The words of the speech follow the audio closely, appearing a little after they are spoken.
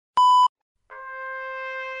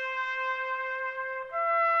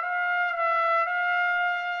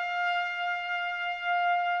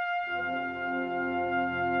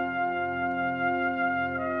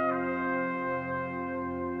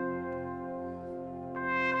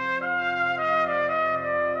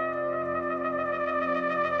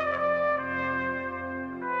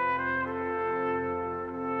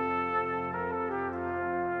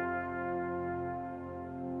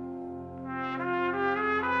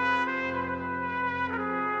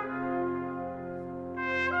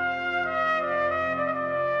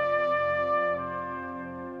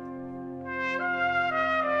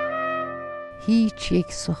هیچ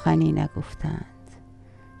یک سخنی نگفتند،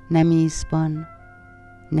 نه میزبان،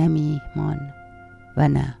 نه میهمان و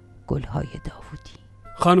نه گلهای داوودی.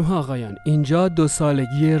 خانوها آقایان، اینجا 2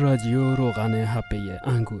 سالگی رادیو روغن حبه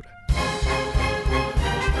انگوره.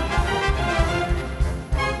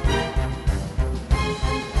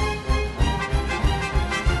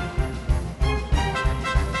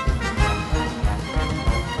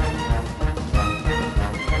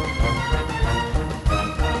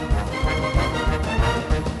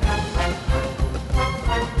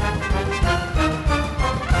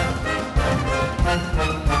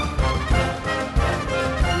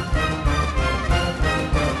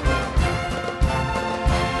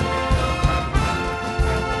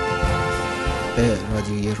 به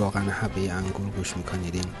رادیوی روغن حبه انگور گوش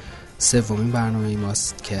میکنید. این 3مین برنامه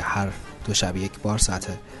ماست که هر 2 شب یک بار ساعت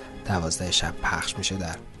 12 شب پخش میشه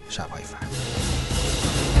در شب‌های فردا.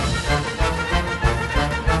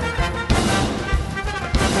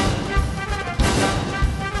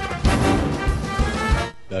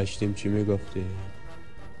 داشتیم چی میگفتی؟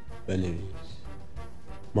 بنویس.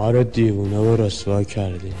 ما رو دیوونه و رسوا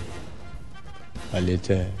کردی.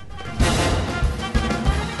 حالیته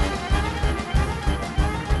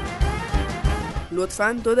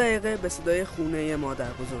لطفاً 2 دقیقه به صدای خونه مادر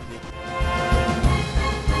بزرگی.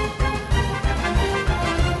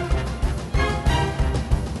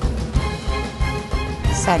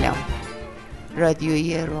 سلام،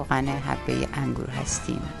 رادیوی روغن حبه انگور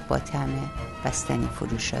هستیم با طعم بستنی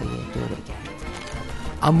فروشای دورگرد.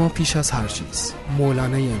 اما پیش از هر چیز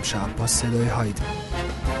مولانه امشب با صدای هایده.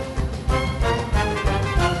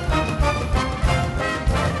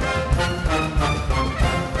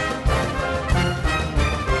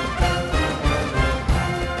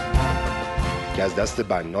 که از دست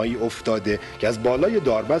بنایی افتاده، که از بالای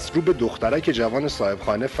داربست رو به دخترک جوان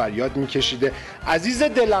صاحبخانه فریاد میکشیده عزیز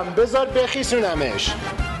دلم بذار بخیسونمش.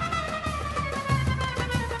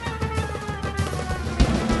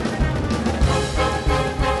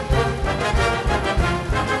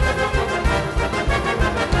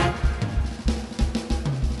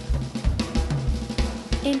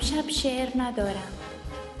 امشب شعر ندارم،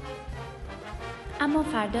 اما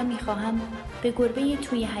فردا میخواهم به گربه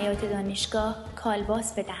توی حیاط دانشگاه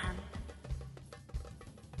کالباس بدهم.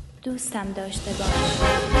 دوستم داشته باش.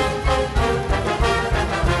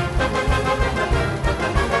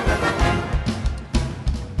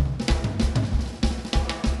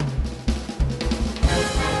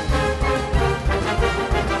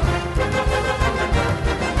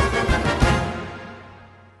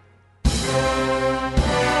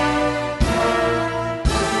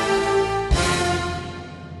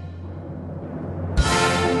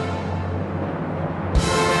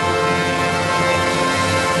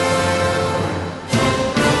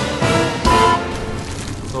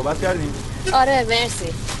 صحبت کردیم؟ آره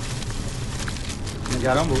مرسی.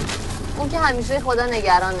 نگران بود؟ اون که همیشه خدا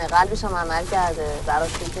نگرانه، قلبش هم عمل کرده، براش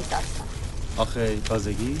فکر هستم. آخه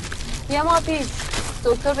تازگی؟ یه ماه پیش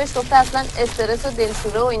دکتر بهش گفته اصلا استرس و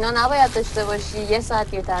دلشوره و اینا نباید داشته باشی. 1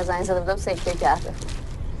 ساعت دیرتر زنگ زده بودم سکته کرده.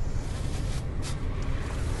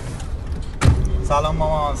 سلام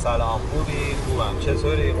مامان. سلام. خوبی؟ خوبم.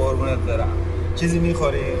 چطوری؟ قربونت برم. چیزی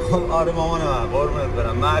میخوری؟ خب آره مامان من قربونت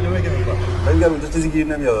برم. معلومه که میخوام. ببین اونجا چیزی گیر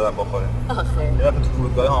نمیاد آدم بخوره. آخه یه وقت تو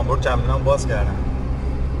فرودگاه هامبورگ چمدونم باز کردم.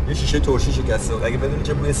 یه شیشه ترشی شکسته بود. اگه بدونی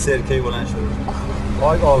چه بوی سرکه‌ای بلند شده.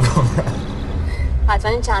 وای آقا.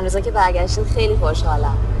 حتما این چند روزا که برگشتین خیلی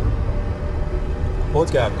خوشحالم.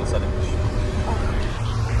 فوت کرد 2 سال پیش.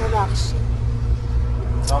 ببخشید.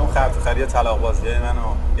 اون خرید طلاق بازیای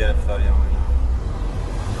منو گرفتاری من.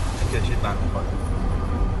 کشید من می‌خوام.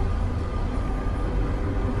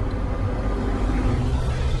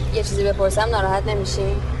 یه چیزی بپرسم ناراحت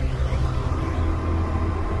نمیشی؟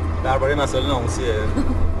 درباره مسائل ناموسیه؟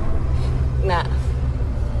 نه.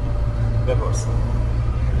 بپرس.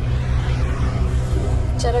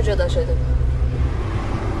 چرا جدا شده؟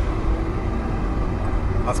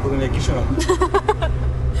 از کدوم یکیشون؟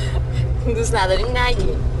 دوست نداریم نگی.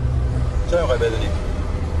 چرا میخوای بدونی؟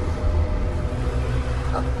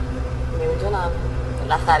 نمیدونم.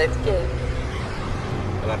 بالاخره دیگه.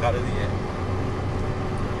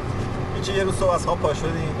 هیچی. یه روز صبح از خواب پا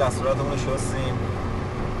شدیم، دستوراتمون رو شستیم،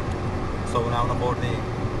 صبحونه‌مون رو خوردیم.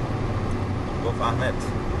 گفت احمد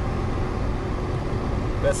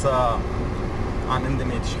besser an Ende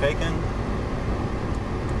mit schrecken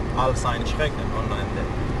als ein Schrecken ohne Ende.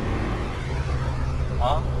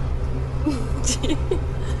 ها؟ چی؟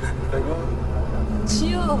 بگو.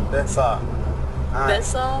 چیو؟ besser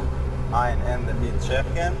ein Ende mit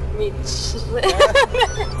schrecken.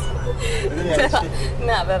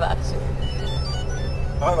 نه ببخشید.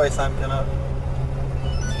 آقای وایسم کنار.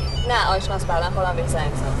 نه آشپز بعدن خودم بهش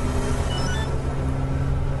زنگ می‌زنم.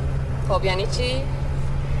 خب یعنی چی؟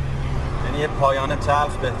 یعنی یه پایان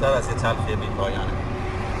تلخ بهتر از یه تلخی بی پایانه.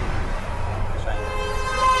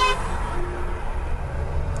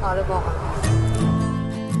 آره واقعا.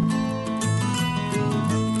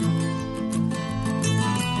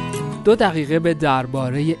 دو دقیقه به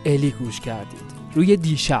درباره الی گوش کردید. روی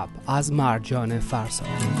دیشب از مرجان فرساد.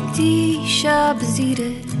 دیشب زیر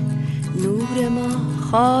نور ما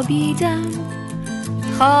خوابیدم،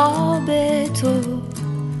 خواب تو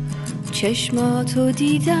چشماتو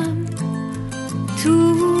دیدم،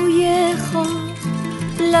 توی خواب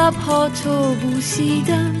لبهاتو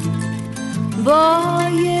بوسیدم، با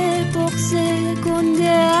یه بغض گنده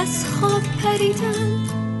از خواب پریدم.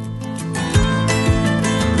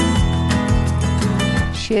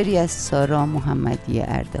 شعری از سارا محمدی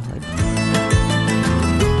اردهالی.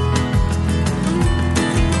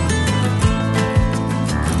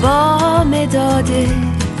 با مداد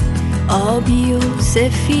آبی و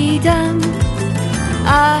سفیدم،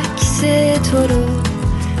 عکس تو رو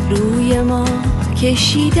روی ما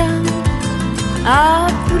کشیدم،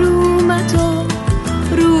 ابرومتو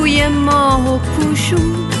روی ماه و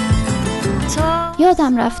پوشون.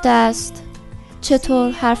 یادم رفته است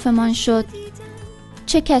چطور حرفمان شد،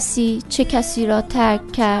 چه کسی را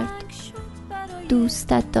ترک کرد.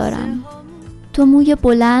 دوستت دارم. تو موی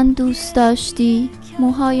بلند دوست داشتی،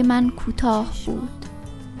 موهای من کوتاه بود.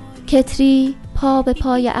 کتری پا به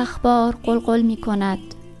پای اخبار قلقل می کند.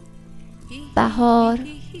 بهار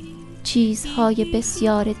چیزهای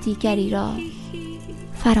بسیار دیگری را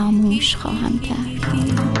فراموش خواهم کرد.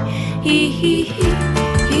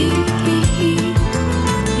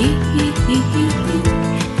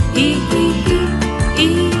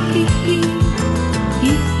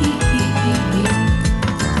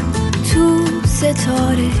 تو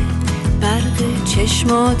ستاره برق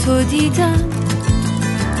چشماتو دیدم،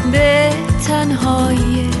 به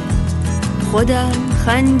تنهایی خودم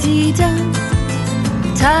خندیدم،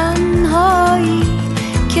 تنهایی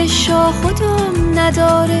که شاخ و دم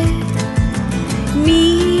نداره،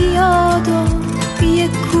 میاد و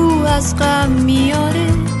یک کو از غم میاره.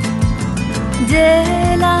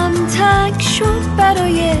 دلم تنگ شد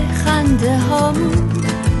برای خنده هامون،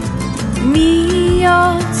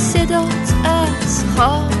 میاد صدات از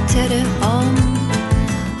خاطره هامون.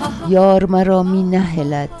 یار مرا می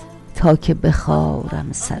نهلد تا که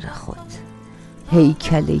بخارم سر خود،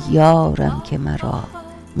 هیکل یارم که مرا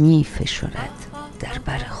می فشرد در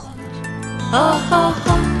بر خود.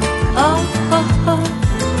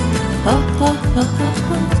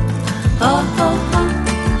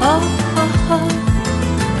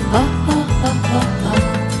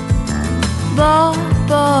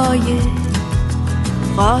 بابای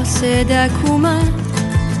قاصدک اومد،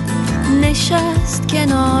 نشست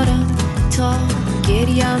کنارم تا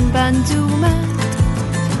گریم بند اومد،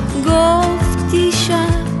 گفت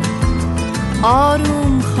دیشب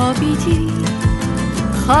آروم خوابیدی،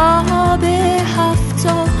 خواب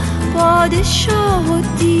هفتا پادشاه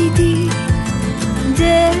دیدی.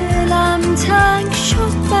 دلم تنگ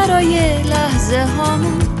شد برای لحظه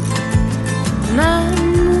هامون، من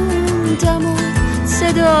موندم و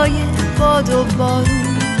صدای باد و بارون.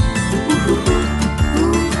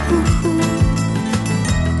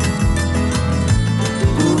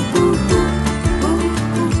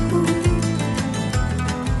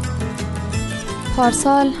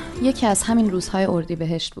 پارسال یکی از همین روزهای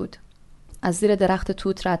اردیبهشت بود. از زیر درخت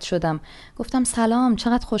توت رد شدم، گفتم سلام،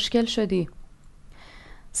 چقدر خوشگل شدی.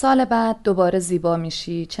 سال بعد دوباره زیبا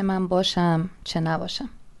میشی، چه من باشم چه نباشم.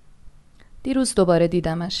 دیروز دوباره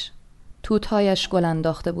دیدمش. توتهایش گل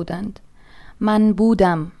انداخته بودند. من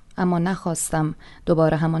بودم اما نخواستم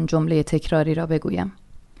دوباره همان جمله تکراری را بگویم.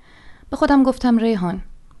 به خودم گفتم ریحان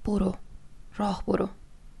برو، راه برو.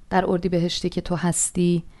 در اردیبهشتی که تو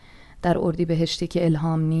هستی، در اردیبهشتی که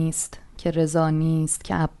الهام نیست، که رضا نیست،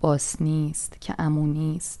 که عباس نیست، که عمو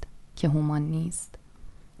نیست، که هومان نیست.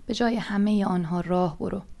 به جای همه آنها راه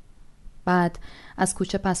برو. بعد از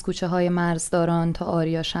کوچه پس کوچه های مرزداران تا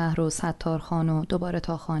آریا شهر و ستارخان و دوباره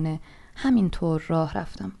تا خانه همینطور راه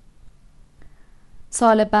رفتم.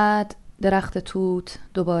 سال بعد درخت توت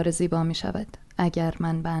دوباره زیبا می شود اگر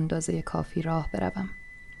من به اندازه کافی راه بروم.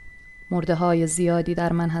 مرده های زیادی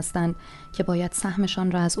در من هستند که باید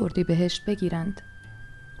سهمشان را از اردیبهشت بگیرند.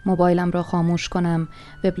 موبایلم را خاموش کنم،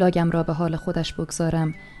 وبلاگم را به حال خودش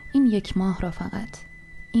بگذارم. این یک ماه را فقط،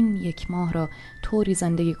 این یک ماه را طوری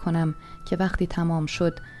زندگی کنم که وقتی تمام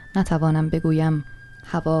شد نتوانم بگویم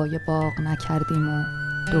هوای باغ نکردیم و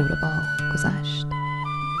دور باغ گذشت.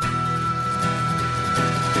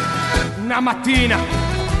 Una mattina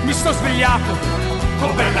mi sto svegliato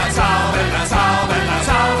Oh bella ciao, bella ciao, bella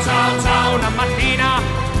ciao, ciao, ciao. Una mattina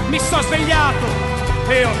mi sono svegliato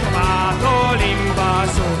e ho trovato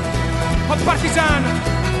l'invasore. Oh partigiano,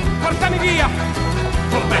 portami via.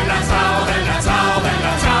 Oh bella ciao, bella ciao,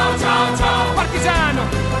 bella ciao, ciao, ciao. Partigiano,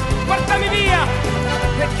 portami via,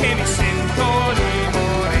 perché mi sento di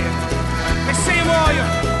morire. E se io muoio.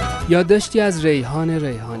 یادداشتی از ریحان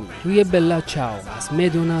ریحانی روی بلا چاو از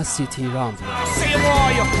مدونا سیتی رام. Se io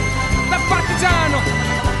muoio da partigiano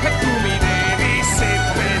e tu mi devi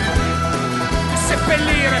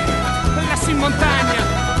seppellire lassù in montagna.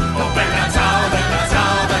 Oh bella ciao, bella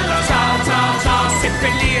ciao, bella ciao, ciao, ciao.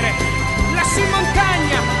 Seppellire lassù in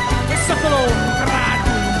montagna e sotto l'ombra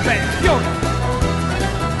di un bel fiore.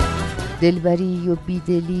 دلبری و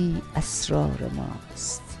بیدلی اسرار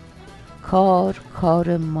ماست،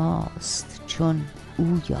 کار ماست چون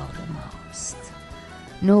او یار ماست.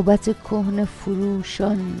 نوبت کهنه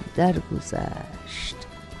فروشان درگذشت،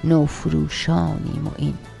 نو فروشانیم و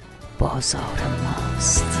این بازار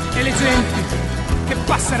ماست. E le genti che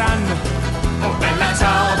passeranno. Oh bella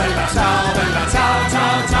ciao, bella ciao, bella ciao,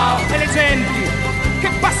 ciao, ciao. E le genti che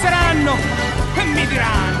passeranno e mi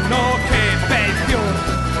diranno che bel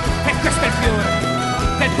fiore. E questo è il fiore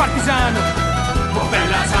del partigiano. Oh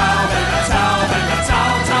bella ciao, bella ciao, bella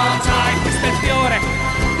ciao, ciao, ciao. E questo è il fiore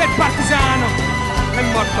del partigiano, è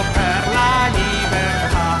morto per la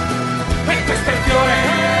libertà. E questo è il fiore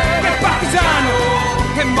del partigiano,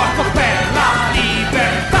 è morto per la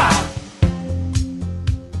libertà.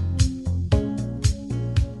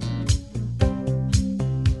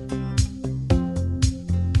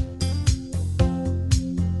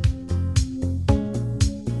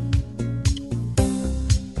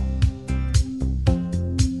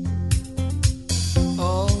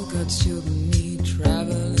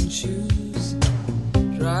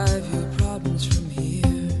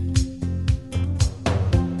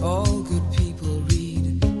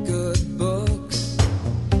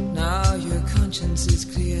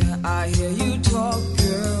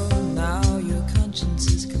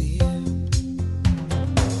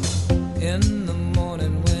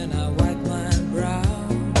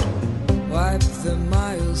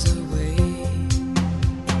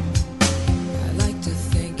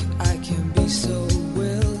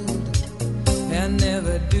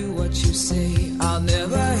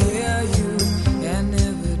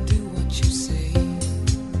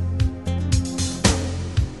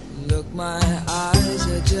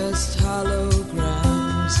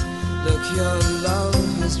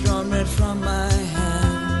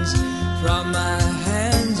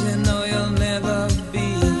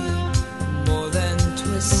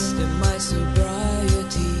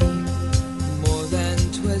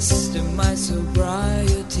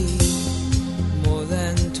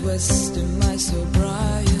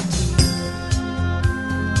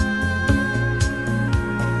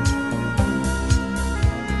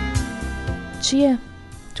 چیه؟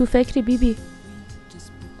 تو فکری بیبی؟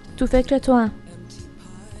 تو فکر تو هم؟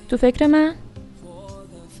 تو فکر من؟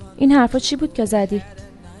 این حرفا چی بود که زدی؟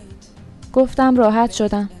 گفتم راحت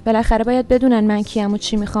شدم، بالاخره باید بدونن من کیم و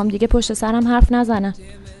چی میخوام، دیگه پشت سرم حرف نزنن.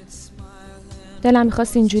 دلم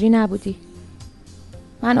میخواست اینجوری نبودی.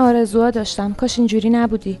 من آرزوها داشتم، کاش اینجوری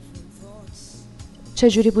نبودی.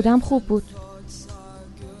 چجوری بودم خوب بود.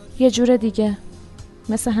 یه جور دیگه،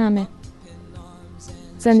 مثل همه.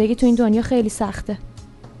 زندگی تو این دنیا خیلی سخته.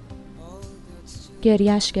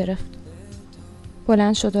 گریهش گرفت.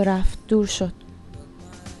 بلند شد و رفت، دور شد.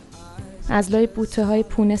 از لای بوته های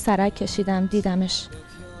پونه سرک کشیدم، دیدمش.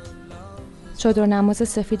 چادر نماز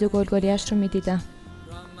سفید و گلگلیش رو می دیدم.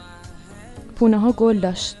 پونه ها گل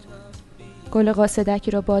داشت. گل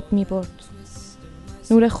قاصدکی را باد می برد.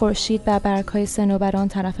 نور خورشید بر برگ های صنوبر آن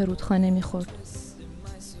طرف رودخانه می خورد.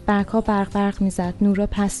 برگ ها برق می زد، نور را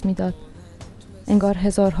پس می داد. انگار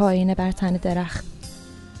هزارها آینه بر تن درخت.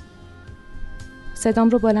 صدام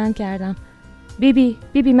رو بلند کردم.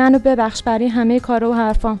 بیبی منو ببخش برای همه کارا و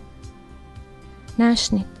حرفام.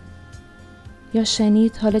 نشنید. یا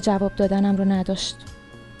شنید، حال جواب دادنم رو نداشت.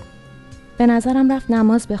 به نظرم رفت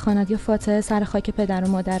نماز بخواند یا فاتحه سر خاک پدر و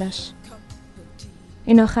مادرش.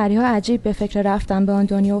 این آخری ها عجیب به فکر رفتن به آن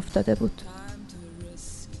دنیا افتاده بود.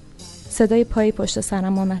 صدای پایی پشت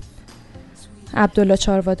سرم آمد. عبدالله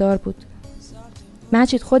چاروادار بود.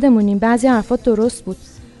 مجید خودمونیم، بعضی حرفات درست بود.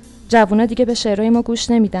 جوونا دیگه به شعرهای ما گوش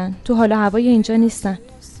نمیدن، تو حال هوای اینجا نیستن.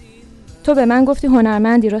 تو به من گفتی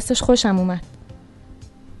هنرمندی، راستش خوشم اومد.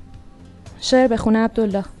 شعر بخونه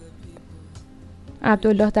عبدالله.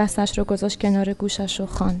 عبدالله دستش رو گذاشت کنار گوشش و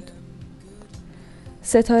خواند.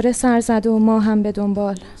 ستاره سر زده و ما هم به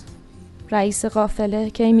دنبال، رئیس قافله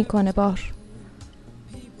کی میکنه بار.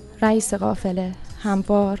 رئیس قافله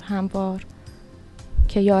هموار هموار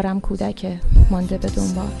که یارم کودک مانده به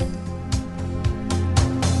دنبال.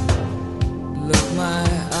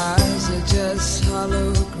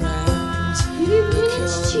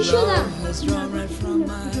 چی شدم؟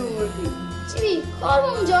 چی کار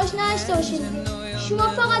اونجاش نشته باشید. شما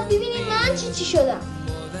فقط ببینید من چی شدم.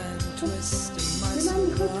 من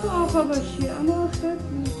میخواد تو آقا باشی اما آخر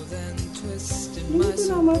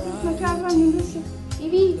نمیدونم عادت نکردم این بشه.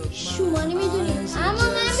 بیبی شما نمیدونید اما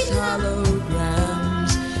من میدونم.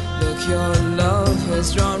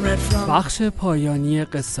 بخش پایانی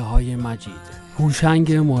قصه های مجید،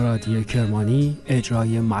 هوشنگ مرادی کرمانی،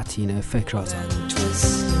 اجرای متین فکرآزاد.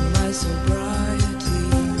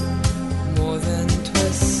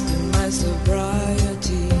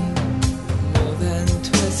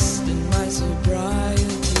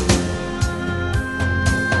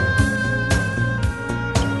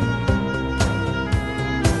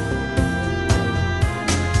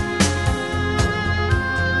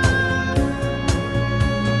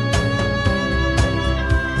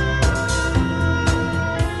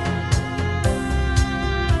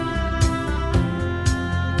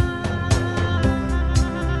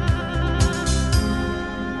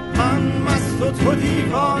 تو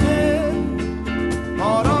دیوانه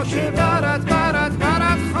ما را که برد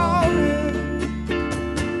خانه.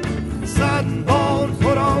 صد بار تو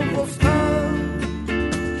را گفتم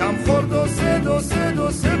کم خورد و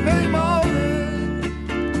سه پیمانه.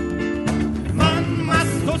 من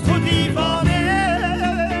مست و تو دیوانه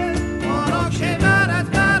ما را که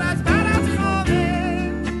برد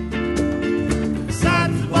خانه.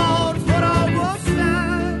 صد بار تو را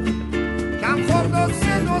گفتم کم خورد و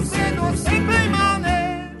سه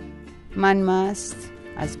پیمانه. من مست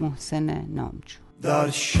از محسن نامجو. در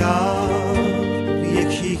شهر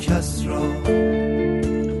یکی کس را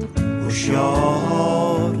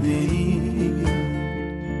هوشیار نیست،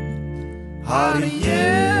 هر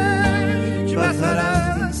یک بتر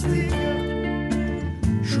از دیگر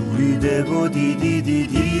شوریده و دیدی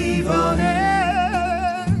دیوانه.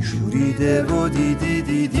 شوریده و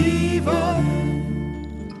دیدی دیوانه.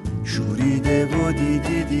 شوریده و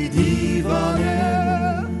دیدی دیوانه.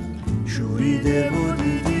 شوریده و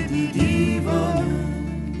دیدی دیوانه.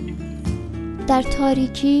 در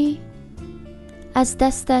تاریکی از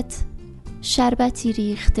دستت شربتی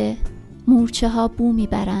ریخته، مورچه ها بو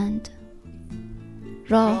میبرند،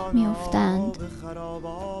 راه میافتند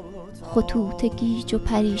خطوط گیج و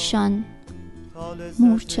پریشان.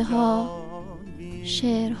 مورچه ها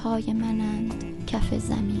شعرهای منند کف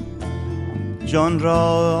زمین. جان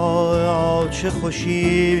را چه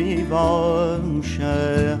خوشی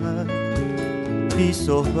باشد بی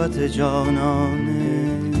صحبت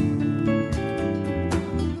جانانه.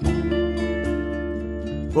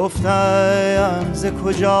 گفتم ز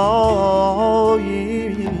کجایی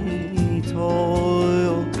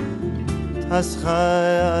تو،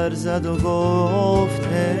 تسخر زد و گفت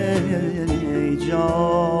ای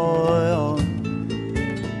جان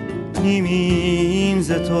نیمین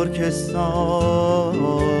ز ترکستان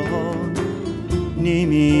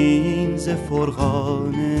نیمین ز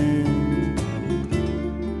فرغانه.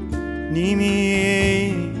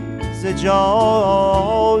 نیمین ز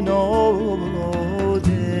جان و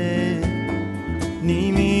دل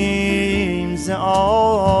نیمین ز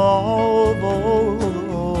آب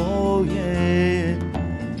و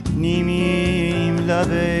نیمین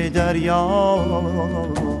لب دریا.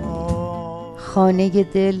 خانه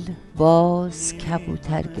دل باز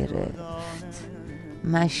کبوتر گرفت،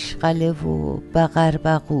 مشغله و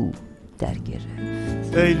بقربقو در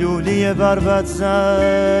گرفت. ای لولی بربط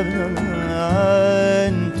زن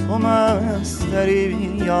تو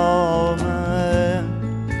مستری یا من،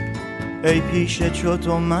 ای پیش چو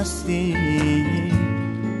تو مستی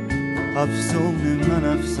افسون من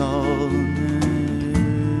افسانه.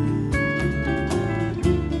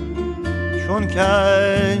 چون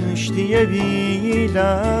کشتی بی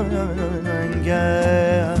لنگر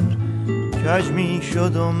کج می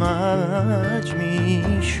شد و مج می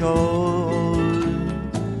شد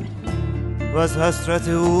و از حسرت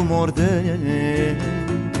او مرده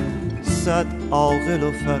صد عاقل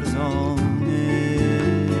و فرزانه.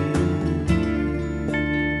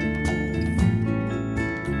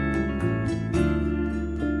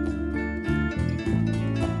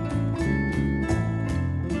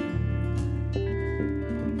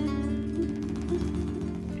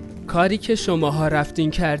 کاری که شماها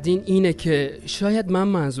رفتین کردین اینه که شاید من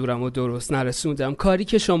منظورم رو درست نرسوندم. کاری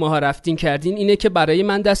که شماها رفتین کردین اینه که برای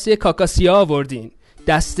من دسته کاکاسیا آوردین،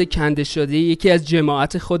 دست کنده شده یکی از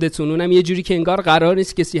جماعت خودتون، اونم یه جوری که انگار قرار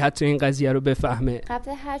نیست کسی حتی این قضیه رو بفهمه.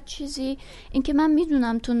 قبل هر چیزی این که من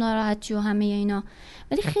میدونم تو ناراحتی و همه اینا،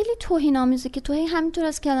 ولی خیلی توهین‌آمیزه که تو همینطور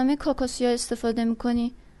از کلمه کاکاسیا استفاده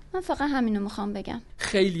میکنی. من فقط همینو میخوام بگم.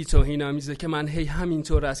 خیلی توهین‌آمیزه که من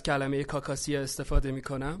همینطور از کلمه کاکاسیا استفاده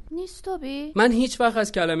میکنم. نیست توبی؟ من هیچ وقت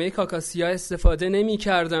از کلمه کاکاسیا استفاده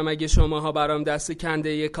نمیکردم اگه شماها برام دست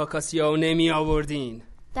کنده کاکاسیا رو نمی آوردین.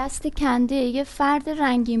 دست کنده یه فرد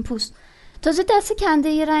رنگین پوست. تازه دست کنده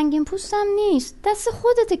یه رنگین پوست هم نیست، دست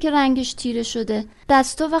خودته که رنگش تیره شده.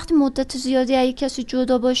 دستا وقتی مدت زیادی از کسی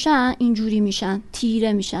جدا باشن اینجوری میشن،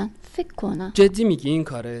 تیره میشن. فکر کنم. جدی میگی این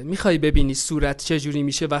کاره؟ میخوای ببینی صورت چجوری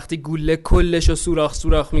میشه وقتی گوله کلشو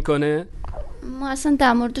سوراخ میکنه؟ ما اصلا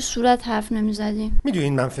در مورد صورت حرف نمیزدیم.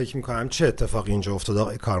 میدونین من فکر میکنم چه اتفاقی اینجا افتاد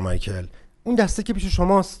آقای کارمایکل؟ اون دسته که پیش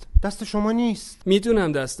شماست دست شما نیست.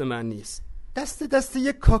 میدونم دست من نیست. دست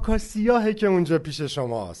یک کاکاسیاهه که اونجا پیش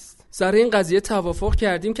شماست. سر این قضیه توافق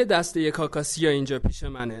کردیم که دست یک کاکاسیا اینجا پیش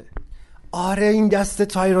منه. آره این دسته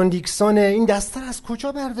تایرون دیکسونه. این دسته از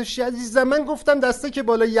کجا برداشتی عزیزم؟ من گفتم دسته که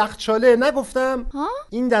بالا یخچاله، نگفتم؟ ها؟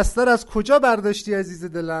 این دسته از کجا برداشتی عزیز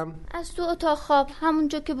دلم؟ از تو اتاق خواب،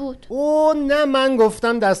 همونجا که بود. اوه نه، من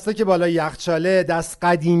گفتم دسته که بالا یخچاله، دست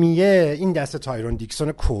قدیمیه. این دسته تایرون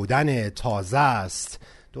دیکسون کودنه، تازه است.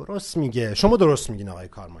 درست میگه. شما درست میگین آقای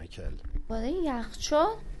کارمایکل. بالای یخچال؟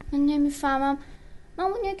 من نمیفهمم. من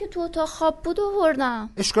اونیه که تو اتاق خواب بود آوردم.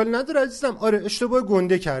 اشکال نداره عزیزم. آره اشتباه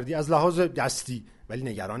گنده کردی از لحاظ دستی، ولی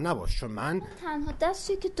نگران نباش چون من تنها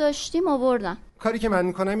دستی که داشتیم آوردم. کاری که من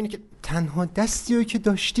میکنم اینه که تنها دستی که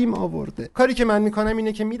داشتیم آورده. کاری که من میکنم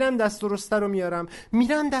اینه که میرم دست درسته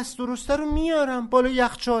رو میارم بالا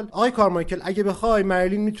یخچال. آقای کارمایکل اگه بخوای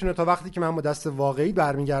مرلین میتونه تا وقتی که من با دست واقعی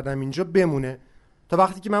برمیگردم اینجا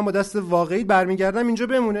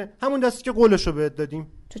بمونه. همون دستی که قولشو بهت دادیم.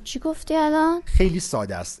 تو چی گفتی الان؟ خیلی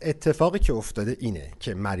ساده است. اتفاقی که افتاده اینه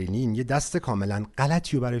که مرلین یه دست کاملا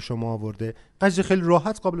غلطیو برای شما آورده. قضیه خیلی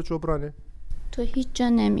راحت قابل جبرانه. تو هیچ جا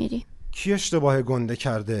نمیری. کی اشتباه گنده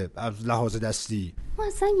کرده از لحاظ دستی؟ ما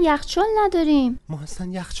اصلا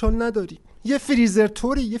یخچال نداریم. یه فریزر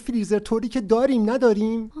توری که داریم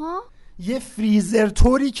نداریم؟ ها؟ یه فریزر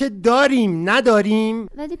توری که داریم نداریم؟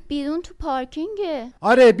 ولی بیرون تو پارکینگه.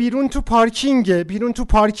 آره بیرون تو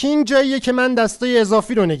پارکینگ جاییه که من دستای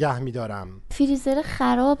اضافی رو نگه میدارم. فریزر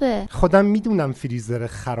خرابه. خودم میدونم فریزر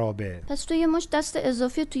خرابه. پس تو یه مش دست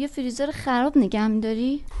اضافی توی فریزر خراب نگه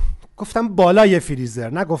میداری؟ گفتم بالای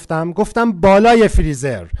فریزر، گفتم بالای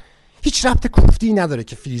فریزر. هیچ ربط کوفتی نداره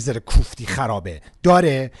که فریزر کوفتی خرابه.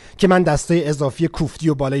 داره که من دستای اضافی کوفتی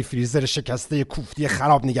و بالای فریزر شکسته کوفتی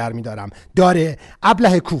خراب نگه میدارم. داره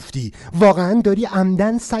ابله کوفتی. واقعا داری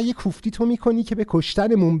عمدن سعی کوفتی تو میکنی که به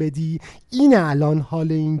کشتنمون بدی؟ اینه الان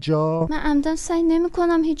حال اینجا. من عمدن سعی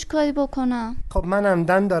نمیکنم هیچ کاری بکنم. خب من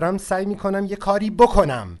عمدن دارم سعی میکنم یه کاری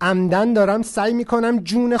بکنم. عمدن دارم سعی میکنم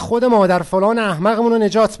جون خود مادر فلان احمقمون رو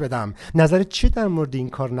نجات بدم. نظرت چیه در مورد این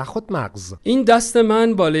کار؟ نخود مغز. این دست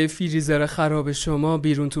من بالای فریزر خراب شما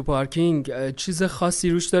بیرون تو پارکینگ چیز خاصی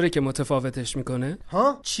روش داره که متفاوتش میکنه؟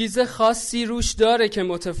 ها؟ چیز خاصی روش داره که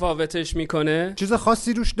متفاوتش میکنه؟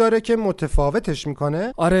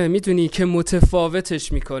 آره میدونی که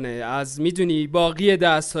متفاوتش میکنه از میدونی باقی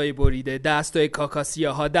دستای بریده، دستای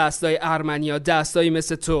کاکاسیاها، دستای ارمنیا، دستای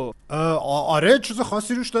مثل تو. آره چیز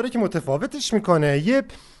خاصی روش داره که متفاوتش میکنه.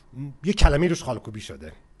 یه کلمه روش خالکوبی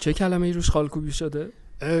شده. چه کلمه روش خالکوبی شده؟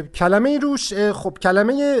 کلمه روش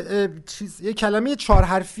یه کلمه 4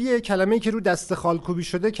 حرفیه. کلمه‌ای که رو دست خالکوبی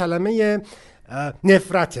شده کلمه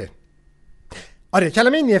نفرته. آره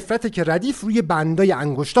کلمه نفرته که ردیف روی بندای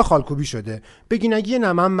انگشتا خالکوبی شده. بگینگی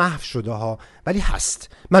نمم محو شده ها، ولی هست.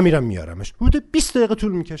 من میرم میارمش. حدود 20 دقیقه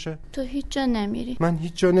طول میکشه. تو هیچ جا نمیری. من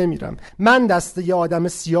هیچ جا نمیرم. من دست یه آدم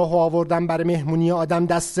سیاهو آوردم برای مهمونی آدم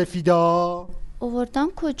دست سفیدا. آوردم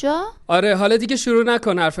کجا؟ آره حالا دیگه شروع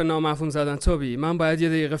نکن حرف نامفهوم زدن توبی. من باید یه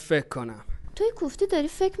دقیقه فکر کنم. توی کوفتی داری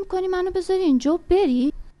فکر میکنی منو بذاری اینجا و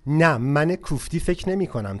بری؟ نه من کوفتی فکر نمی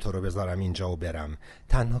کنم تو رو بذارم اینجا و برم.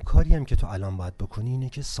 تنها کاریم که تو الان باید بکنی اینه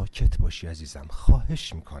که ساکت باشی عزیزم.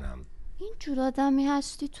 خواهش میکنم. این جور آدمی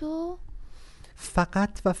هستی تو؟ فقط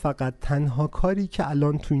تنها کاری که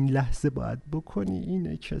الان تو این لحظه باید بکنی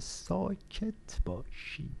اینه که ساکت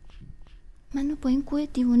باشی. منو با این گوه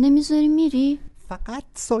دیوونه میذاری میری؟ فقط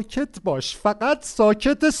ساکت باش، فقط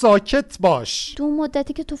ساکت باش. تو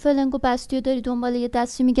مدتی که تو فلنگو بستی و داری دنبال یه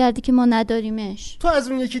دستی میگردی که ما نداریمش. تو از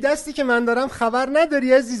اون یکی دستی که من دارم خبر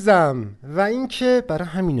نداری عزیزم. و این که برای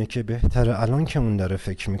همینه که بهتره الان که اون داره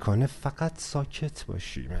فکر میکنه فقط ساکت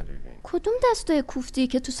باشی. کدوم دستای کوفتی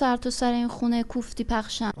که تو سر این خونه کوفتی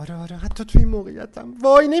پخشن؟ آره حتی تو این موقعیتم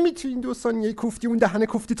وای نمیتونی این 2 ثانیه کوفتی اون دهن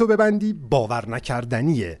کوفتی تو ببندی. باور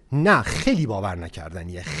نکردنیه. نه خیلی باور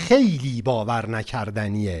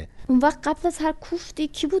نکردنیه. اون وقت قبل از هر کوفتی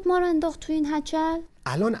کی بود ما رو انداخت تو این هجل؟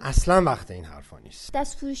 الان اصلا وقت این حرفا نیست.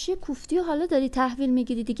 دستفروشی کوفتی و حالا داری تحویل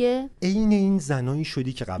میگیری دیگه؟ عین این زنایی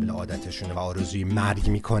شدی که قبل عادتشونه و آرزوی مرگ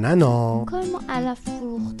میکنن ها. کار ما علف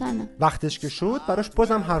فروختنه. وقتش که شد براش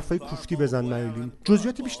بازم حرفای کوفتی بزن مریلین.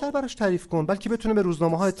 جزئیات بیشتر براش تعریف کن بلکه بتونه به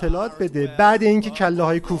روزنامه‌ها اطلاعات بده بعد اینکه کله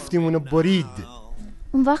های کوفتیمونو برید.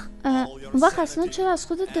 اون وقت اصلا چرا از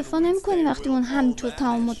خودت دفاع نمی‌کنی وقتی اون همینطور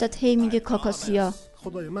تمام مدت هی میگه کاکاسیا؟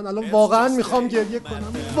 خدایا من الان واقعا میخوام گریه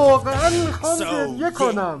کنم.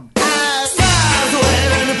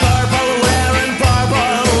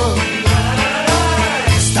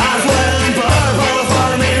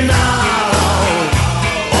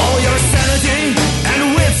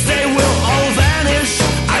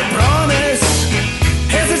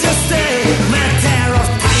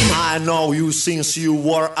 I know you since you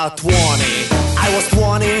were at 20. I was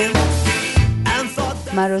 20 and thought.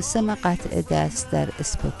 مراسم قطع دست در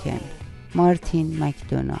اسپوکن، مارتین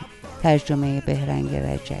مکدونا، ترجمه بهرنگ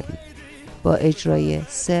رجبی، با اجرای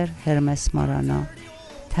سرهرمس مارانا،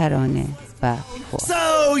 ترانه و فور.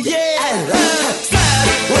 So yeah, start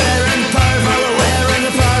wearing purple, wearing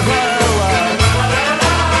purple.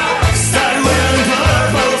 Start wearing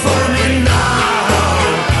purple for me now.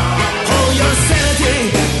 Hold your sanity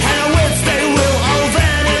and wits, they will all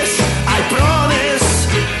vanish. I promise.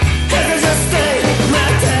 It's just a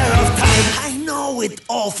matter of time. I know it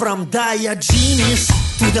all from Diogenes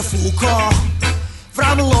to the Foucault,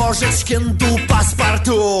 from Ложечкин to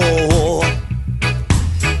Passepartout.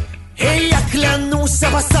 Я клянусь,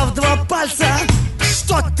 обоссав 2 пальца.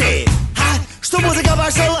 Что ты? Что музыка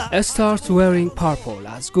пошла? Start wearing purple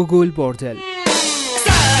از گوگل بردل.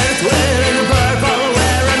 Start wearing purple,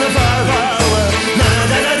 wearing purple. Na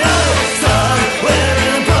na na na. Start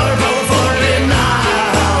wearing purple for me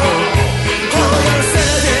now. Hold your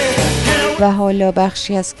sanity. و حالا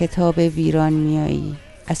بخشی از کتاب ویران میایی،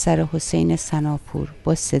 اثر حسین سناپور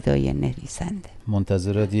با صدای نریزنده.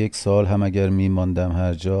 منتظرت 1 سال هم اگر میماندم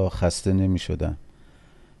هر جا خسته نمی شدم.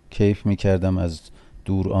 کیف می کردم از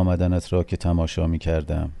دور آمدنت را که تماشا می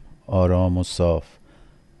کردم. آرام و صاف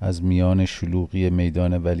از میان شلوغی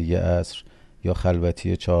میدان ولی عصر یا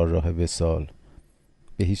خلوتی 4 راه وصال.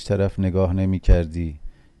 به هیچ طرف نگاه نمی کردی.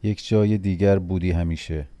 یک جای دیگر بودی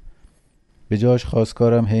همیشه. به جاش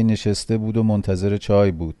خواستگارم هی نشسته بود و منتظر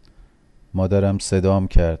چای بود. مادرم صدام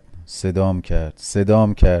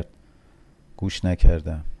کرد. گوش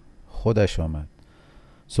نکردم. خودش آمد.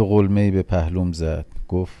 سقلمه‌ای به پهلوم زد.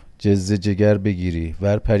 گفت جز جگر بگیری.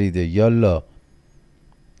 ور پریده. یالا.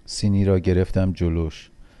 سینی را گرفتم جلوش.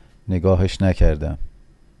 نگاهش نکردم.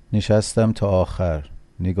 نشستم تا آخر.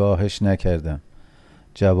 نگاهش نکردم.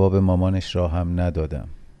 جواب مامانش را هم ندادم.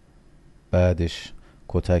 بعدش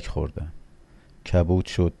کتک خوردم. کبود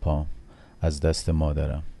شد پام از دست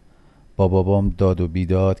مادرم. با بابام داد و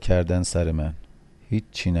بیداد کردن سر من.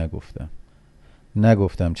 هیچی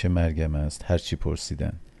نگفتم چه مرگم است. هرچی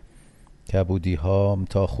پرسیدن. کبودی هام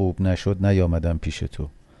تا خوب نشد نیامدم پیش تو.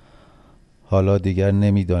 حالا دیگر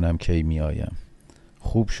نمیدانم کی می آیم.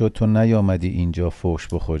 خوب شد تو نیامدی اینجا فوش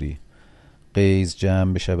بخوری. غیظ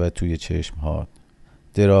جمع بشود توی چشمهات.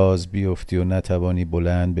 دراز بیفتی و نتوانی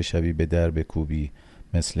بلند بشوی به در بکوبی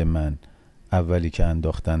مثل من اولی که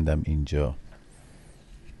انداختندم اینجا.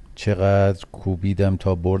 چقدر کوبیدم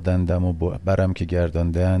تا بردندم و برم که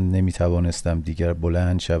گرداندن نمیتوانستم دیگر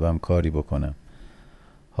بلند شوم کاری بکنم.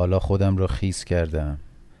 حالا خودم را خیس کردم.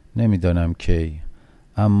 نمیدانم کی،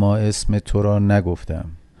 اما اسم تو را نگفتم.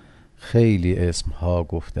 خیلی اسم ها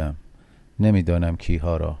گفتم. نمیدانم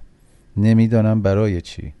کیها را. نمیدانم برای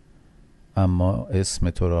چی، اما اسم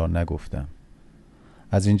تو را نگفتم.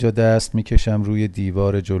 از اینجا دست میکشم روی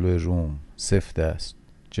دیوار جلوی روم. سفت است.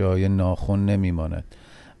 جای ناخن نمیماند.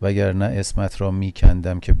 وگرنه اسمت را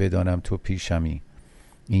میکندم که بدانم تو پیشمی.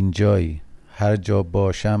 اینجایی. هر جا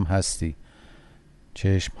باشم هستی.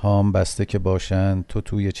 چشم هام بسته که باشند تو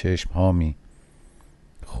توی چشم هامی.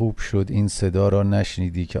 خوب شد این صدا را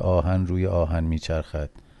نشنیدی که آهن روی آهن میچرخد.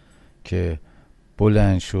 که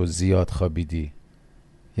بلند شو زیاد خوابیدی.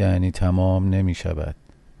 یعنی تمام نمیشود.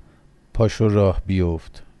 پاشو راه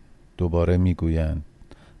بیفت. دوباره میگویند.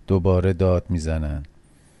 دوباره داد میزنند.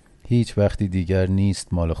 هیچ وقتی دیگر نیست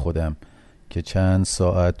مال خودم که چند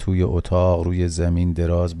ساعت توی اتاق روی زمین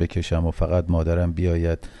دراز بکشم و فقط مادرم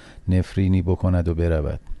بیاید نفرینی بکند و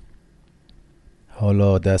برود.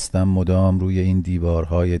 حالا دستم مدام روی این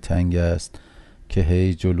دیوارهای تنگ است که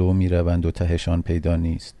هی جلو می روند و تهشان پیدا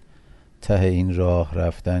نیست. ته این راه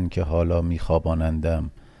رفتن که حالا می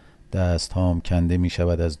خوابانندم، دست هام کنده می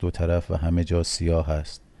شود از دو طرف و همه جا سیاه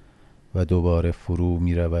است و دوباره فرو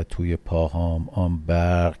می رود توی پاهام آن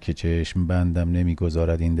برق که چشم بندم نمی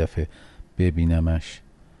گذارد این دفعه ببینمش.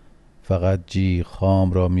 فقط جیغ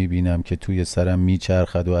هام را می بینم که توی سرم می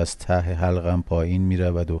چرخد و از ته حلقم پایین می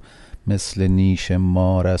رود و مثل نیش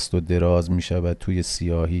مار است و دراز می شود توی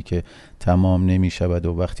سیاهی که تمام نمی شود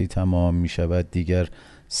و وقتی تمام می شود دیگر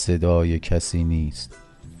صدای کسی نیست.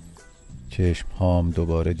 چشم هام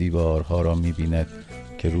دوباره دیوارها را می بیند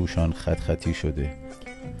که روشان خط خطی شده.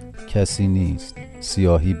 کسی نیست.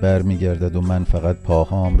 سیاهی بر می گردد و من فقط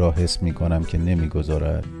پاهام را حس می کنم که نمی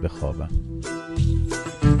گذارد بخوابم.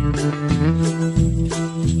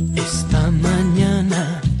 Esta mañana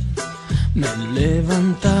me he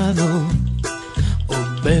levantado, oh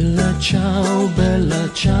bella ciao, bella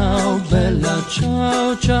ciao, bella ciao,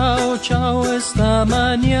 ciao, ciao. Esta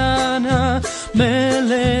mañana me he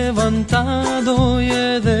levantado y he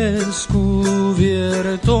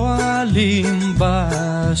descubierto al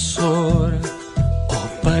invasor. Oh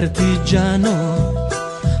partigiano,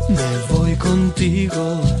 me voy contigo.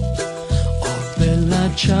 Bella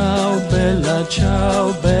ciao, bella ciao,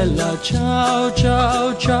 bella ciao, ciao,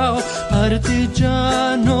 ciao.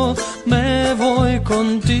 Partigiano, me voy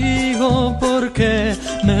contigo porque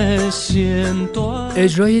me siento.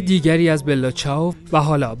 اجرای دیگری از بلا چاو و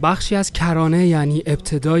حالا بخشی از کرانه یعنی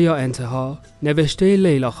ابتدا یا انتها، نوشته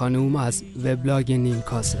لیلا خانوم از وبلاگ نیم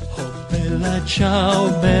کاسه. Bella ciao,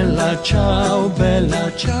 bella ciao, bella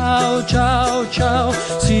ciao, ciao, ciao.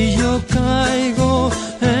 Si yo caigo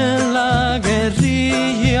en la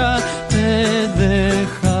guerrilla, te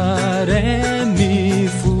dejaré mi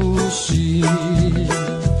fusil.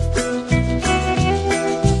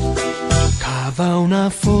 Cava una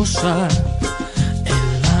fosa en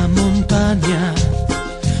la montaña.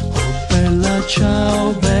 Oh bella ciao,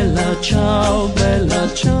 bella ciao, bella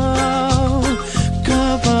ciao.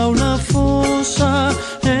 Cava una fosa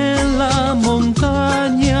en la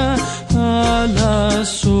montaña a la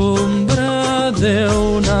sombra de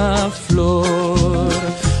una flor.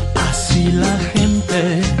 Así la gente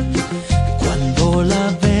cuando la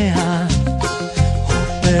vea, oh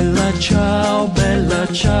bella ciao, bella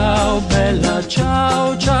ciao, bella ciao,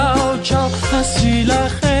 ciao, ciao. Así la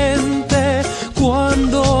gente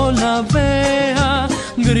cuando la vea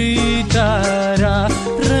gritará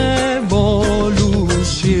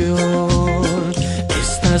revolución.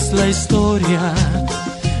 Esta es la historia.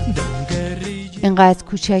 اینقدر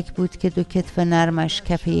کوچک بود که دو کتف نرمش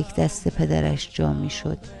کف یک دست پدرش جا می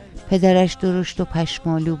شد. پدرش درشت و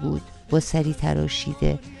پشمالو بود، با سری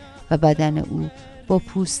تراشیده و بدن او با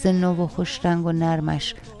پوست نو و خوش رنگ و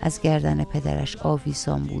نرمش از گردن پدرش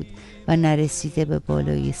آویزان بود و نرسیده به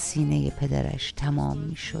بالای سینه پدرش تمام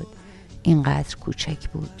می شد. اینقدر کوچک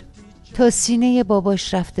بود. تا سینه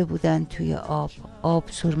باباش رفته بودن توی آب. آب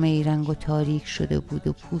سرمه‌ای رنگ و تاریک شده بود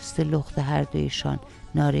و پوست لخت هر دویشان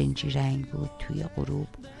نارنجی رنگ بود توی غروب.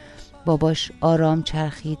 باباش آرام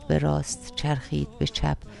چرخید به راست، چرخید به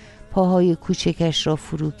چپ، پاهای کوچکش را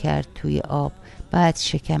فرو کرد توی آب، بعد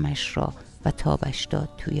شکمش را و تابش داد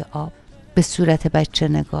توی آب. به صورت بچه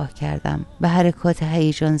نگاه کردم، به حرکات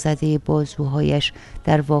هیجان زده بازوهایش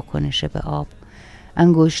در واکنش به آب،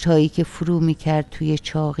 انگشت هایی که فرو می کرد توی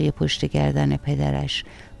چاقی پشت گردن پدرش،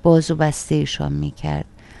 باز و بستهشان می کرد.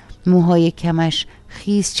 موهای کمش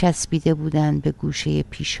خیس چسبیده بودند به گوشه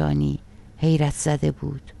پیشانی. حیرت زده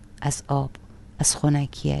بود از آب، از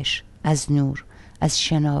خنکیش، از نور، از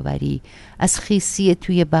شناوری، از خیسی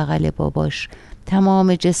توی بغل باباش.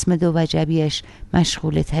 تمام جسم دو وجبیش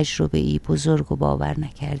مشغول تجربه‌ای بزرگ و باور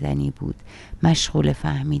نکردنی بود، مشغول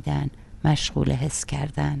فهمیدن، مشغول حس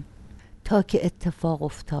کردن. تا که اتفاق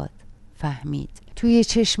افتاد، فهمید. توی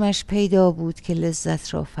چشمش پیدا بود که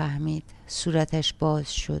لذت را فهمید. صورتش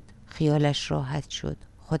باز شد، خیالش راحت شد،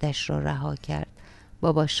 خودش را رها کرد.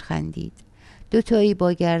 باباش خندید. دوتایی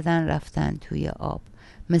با گردن رفتن توی آب.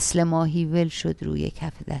 مثل ماهی ول شد روی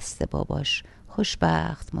کف دست باباش.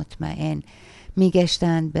 خوشبخت، مطمئن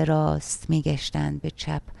میگشتند به راست، میگشتند به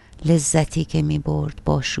چپ. لذتی که میبرد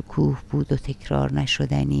با شکوه بود و تکرار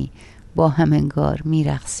نشدنی. با هم انگار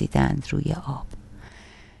میرقصیدند روی آب.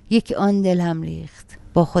 یک آن دلم ریخت.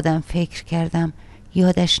 با خودم فکر کردم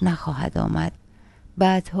یادش نخواهد آمد.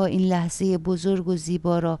 بعدها این لحظه بزرگ و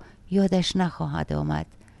زیبا را یادش نخواهد آمد.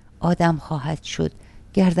 آدم خواهد شد،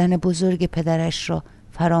 گردن بزرگ پدرش را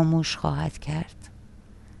فراموش خواهد کرد.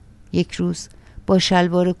 یک روز با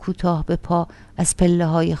شلوار کوتاه به پا از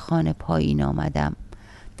پله‌های خانه پایین آمدم.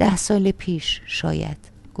 10 سال پیش شاید.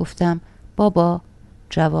 گفتم بابا.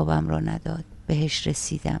 جوابم را نداد. بهش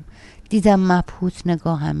رسیدم. دیدم مبهوت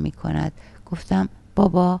نگاهم می کند. گفتم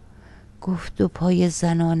بابا. گفت 2 پای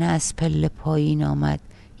زنانه از پله پایین آمد.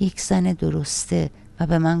 یک زن درسته و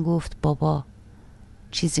به من گفت بابا.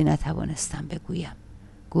 چیزی نتوانستم بگویم.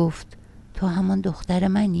 گفت تو همان دختر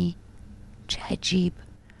منی؟ چه عجیب.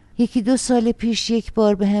 1-2 سال پیش یک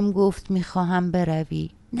بار به هم گفت میخواهم بروی.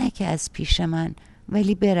 نه که از پیش من،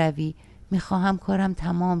 ولی بروی. میخواهم کارم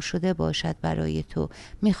تمام شده باشد برای تو.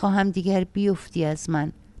 میخواهم دیگر بیفتی از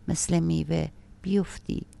من، مثل میوه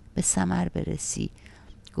بیفتی، به ثمر برسی.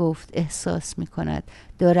 گفت احساس میکند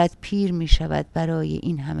دارد پیر میشود برای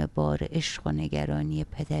این همه بار عشق و نگرانی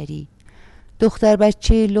پدری. دختر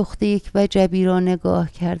بچه لخت یک وجبی را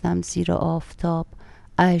نگاه کردم زیر آفتاب.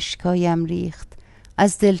 اشکایم ریخت.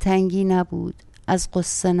 از دلتنگی نبود، از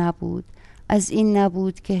قصه نبود، از این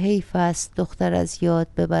نبود که حیف است دختر از یاد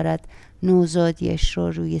ببرد نوزادیش را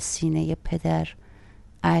روی سینه پدر.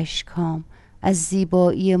 اشکام از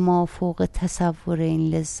زیبایی ما فوق تصور این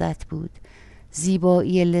لذت بود.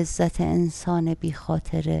 زیبایی لذت انسان بی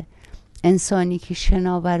خاطره، انسانی که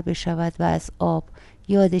شناور بشود و از آب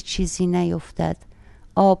یاد چیزی نیفتد.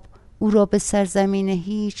 آب او را به سرزمین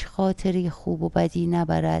هیچ خاطری خوب و بدی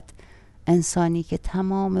نبرد. انسانی که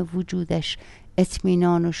تمام وجودش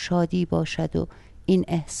اطمینان و شادی باشد و این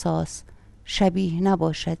احساس شبیه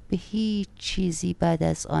نباشد به هیچ چیزی بعد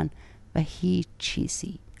از آن و هیچ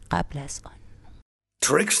چیزی قبل از آن.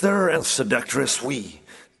 Trickster and seductress we,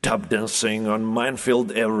 tap dancing on minefield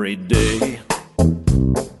every day,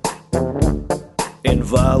 in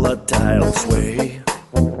volatile sway.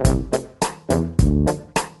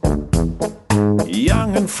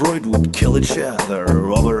 Young and Freud would kill each other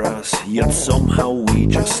over us, yet somehow we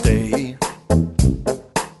just stay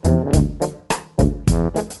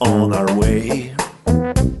on our way.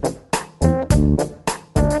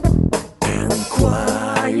 And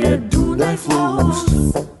quiet do thy flows,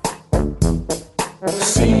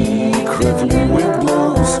 secretly wind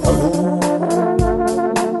blows. Oh,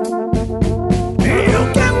 you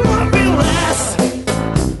can want me less.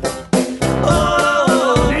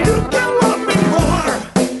 Oh, you can want me more.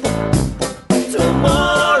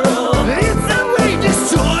 Tomorrow, it's a lady's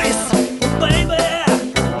choice, baby.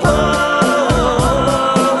 Oh,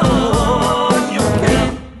 you can,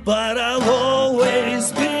 but I'll always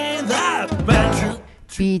be that man.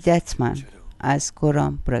 بیدتمن از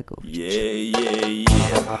گرام برگوفت. Yeah, yeah,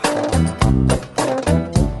 yeah.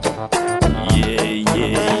 Yeah,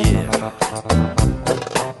 yeah, yeah.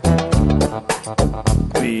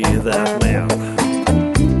 Be that man.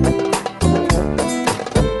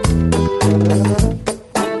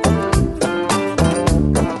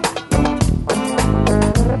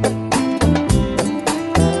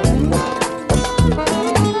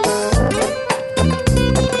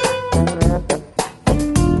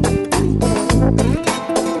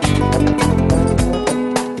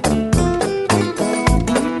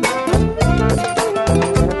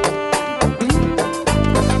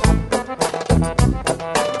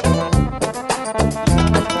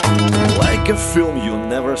 Like a film you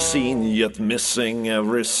never seen, yet missing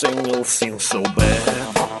every single scene so bad,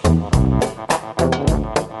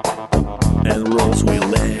 and roles we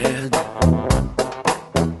led.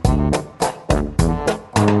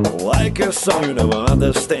 Like a song you never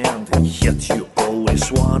understand, yet you always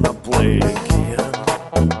wanna play again,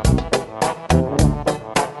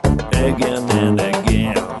 again and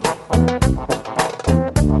again.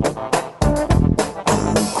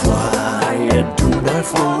 Quiet do thy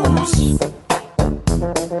flows,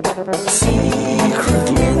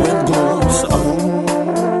 secretly wind blows. Oh,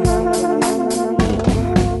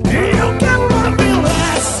 you can love me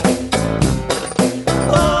less.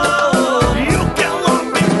 Oh, you can love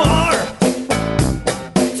me more.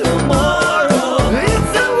 Tomorrow,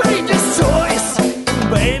 it's a lady's choice,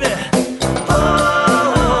 baby. Oh,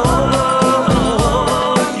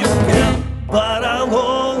 you can, but I'll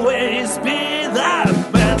always be that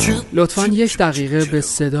man. لطفاً 1 دقیقه به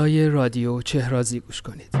صدای رادیو چهرازی گوش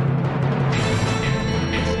کنید.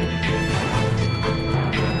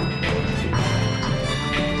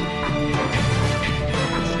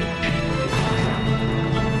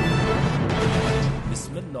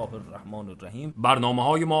 بسم الله الرحمن الرحیم.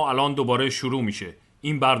 برنامه‌های ما الان دوباره شروع میشه.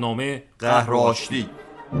 این برنامه قهر و آشتی.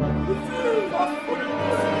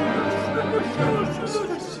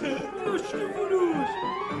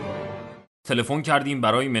 تلفن کردیم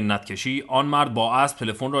برای منت کشی. آن مرد با اسب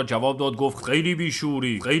تلفن را جواب داد، گفت خیلی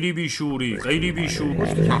بیشوری، خیلی بیشوری، خیلی بیشوری.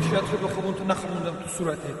 پشت کفشیت رو بخوابون تو نخوندم تو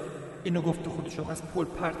صورته. اینو گفت خودشو از پل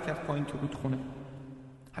پرت کرد پایین تو رودخونه.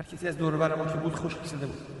 هر کسی از دور و بر ما که بود خوش کشیده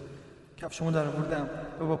بود. کفشمو در آوردم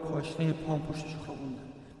و با پاشنه پام پشتش خوابوندم.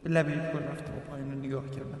 به لبه پل رفتم و پایین رو نگاه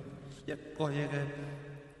کردم. یک قایق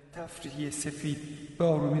تفریحی سفید به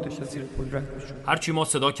آرومی داشت از زیر پل رد می‌شد. هرچی ما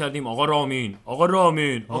صدا کردیم آقا رامین، آقا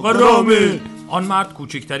رامین، آقا رامین. آن مرد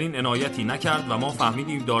کوچکترین عنایتی نکرد و ما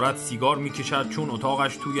فهمیدیم دارد سیگار میکشد، چون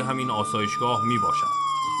اتاقش توی همین آسایشگاه میباشد.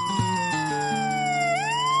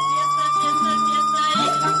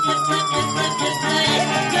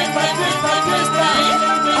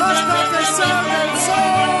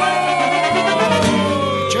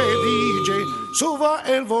 Suba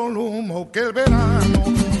el volumen que el verano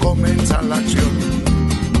comienza la acción.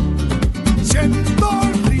 Siento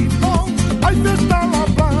el ritmo, hay fiesta en la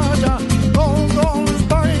playa, todos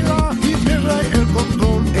bailan y pierde el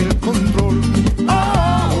control, el control.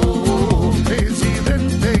 Oh,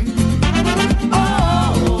 presidente,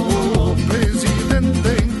 oh,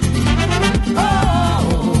 presidente,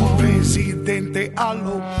 oh, presidente, a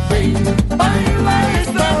lo ven, baila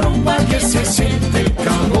esta rumba que se siente el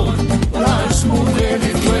calor. Las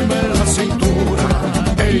mujeres mueven la cintura.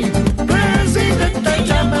 Hey, presidente,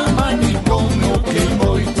 llama al manicomio que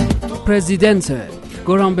hoy. Presidente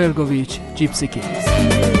Goran Bergovic, Gypsy Kings.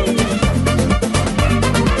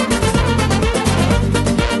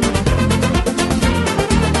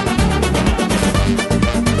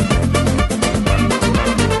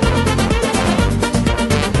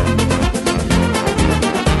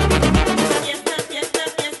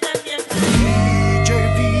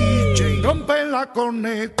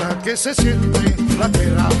 Corneta que se siente la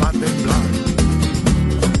tierra va a temblar.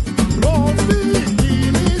 Los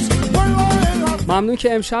bikinis vuelan en la. ممنون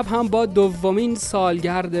که امشب هم با دومین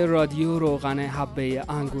سالگرد رادیو روغن حبه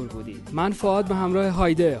انگور بودید. من فؤاد به همراه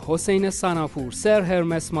هایده، حسین سناپور،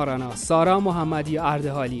 سرهرمس مارانا، سارا محمدی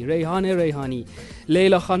اردهالی، ریحان ریحانی،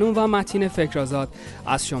 لیلا خانوم و متین فکرآزاد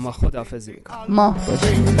از شما خداحافظی میکنم. ماه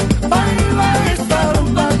باشید.